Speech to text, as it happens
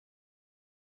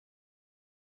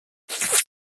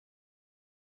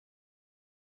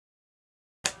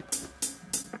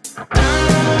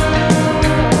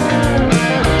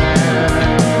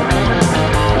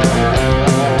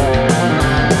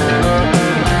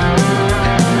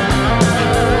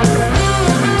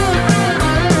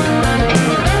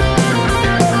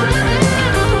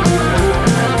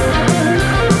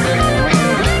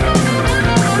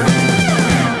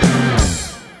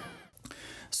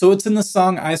So it's in the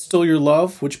song I Stole Your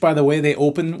Love, which, by the way, they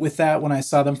opened with that when I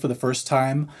saw them for the first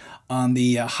time on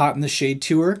the Hot in the Shade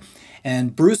tour.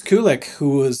 And Bruce Kulick,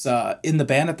 who was in the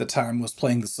band at the time, was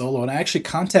playing the solo. And I actually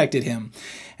contacted him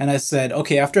and I said,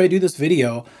 okay, after I do this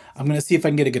video, I'm going to see if I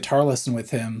can get a guitar lesson with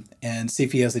him and see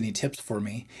if he has any tips for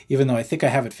me, even though I think I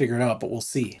have it figured out, but we'll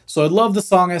see. So I love the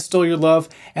song I Stole Your Love,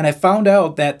 and I found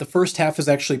out that the first half is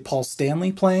actually Paul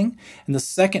Stanley playing, and the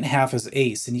second half is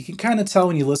Ace, and you can kind of tell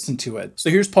when you listen to it. So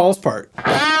here's Paul's part.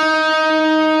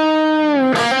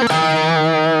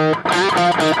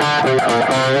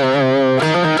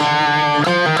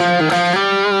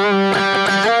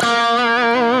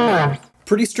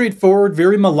 Pretty straightforward,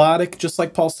 very melodic, just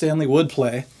like Paul Stanley would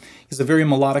play. He's a very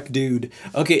melodic dude.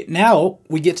 Okay, now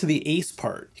we get to the Ace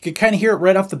part. You can kind of hear it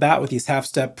right off the bat with these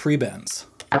half-step pre-bends.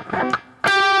 All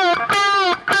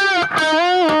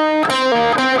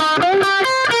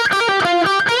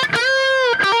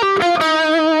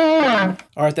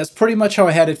right, that's pretty much how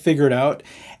I had it figured out.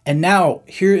 And now,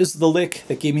 here is the lick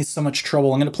that gave me so much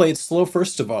trouble. I'm going to play it slow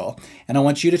first of all, and I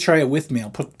want you to try it with me. I'll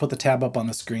put the tab up on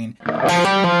the screen.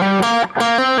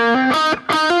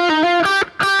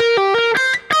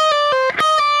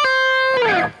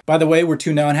 By the way, we're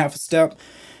tuned down half a step.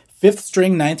 5th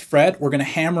string, 9th fret, we're going to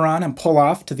hammer on and pull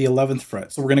off to the 11th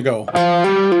fret. So we're going to go.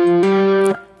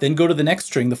 Then go to the next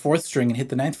string, the 4th string, and hit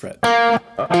the 9th fret.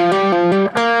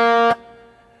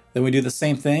 Then we do the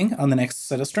same thing on the next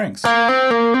set of strings.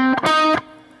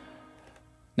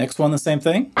 Next one, the same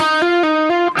thing.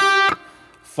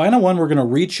 Final one, we're going to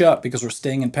reach up because we're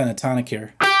staying in pentatonic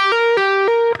here.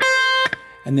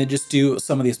 And then just do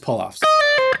some of these pull-offs.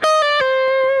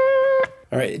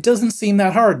 All right, it doesn't seem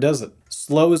that hard, does it?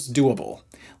 Slow is doable.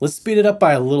 Let's speed it up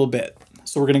by a little bit.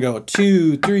 So we're going to go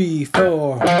 2, 3,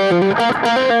 4.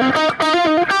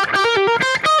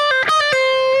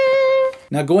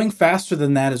 Now going faster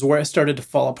than that is where I started to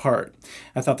fall apart.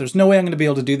 I thought there's no way I'm going to be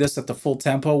able to do this at the full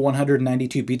tempo,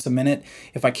 192 beats a minute,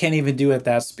 if I can't even do it at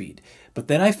that speed. But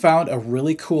then I found a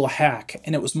really cool hack,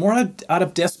 and it was more out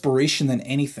of desperation than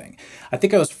anything. I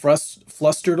think I was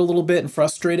flustered a little bit and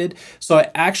frustrated, so I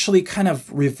actually kind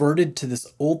of reverted to this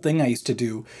old thing I used to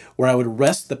do where I would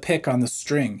rest the pick on the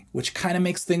string, which kind of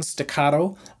makes things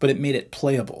staccato, but it made it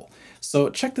playable. So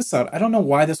check this out. I don't know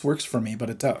why this works for me, but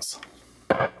it does.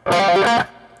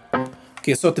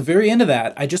 Okay, so at the very end of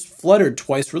that, I just fluttered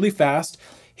twice really fast,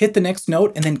 hit the next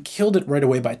note, and then killed it right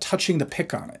away by touching the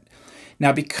pick on it.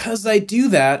 Now, because I do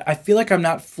that, I feel like I'm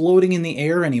not floating in the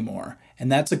air anymore. And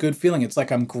that's a good feeling. It's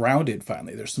like I'm grounded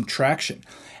finally. There's some traction.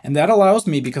 And that allows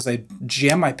me, because I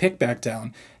jam my pick back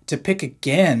down, to pick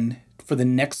again for the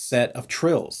next set of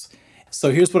trills.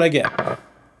 So here's what I get.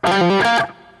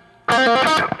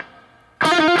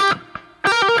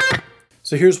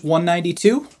 So here's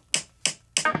 192.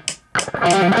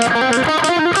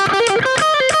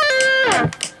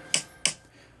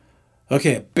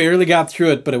 Okay, barely got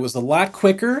through it, but it was a lot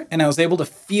quicker, and I was able to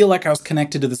feel like I was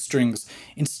connected to the strings.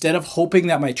 Instead of hoping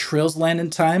that my trills land in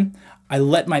time, I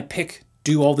let my pick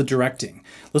do all the directing.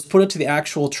 Let's put it to the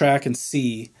actual track and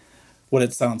see what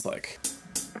it sounds like.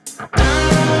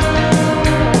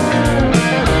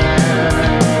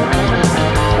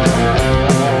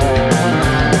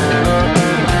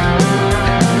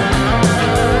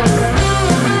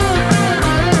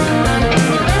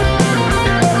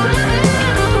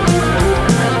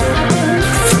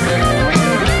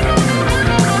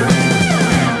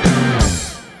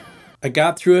 I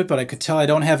got through it, but I could tell I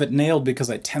don't have it nailed because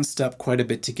I tensed up quite a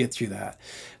bit to get through that.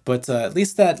 But at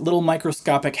least that little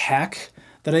microscopic hack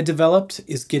that I developed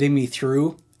is getting me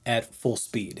through at full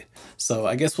speed. So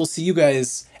I guess we'll see you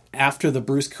guys after the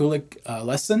Bruce Kulick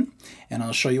lesson, and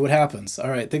I'll show you what happens.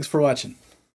 All right, thanks for watching.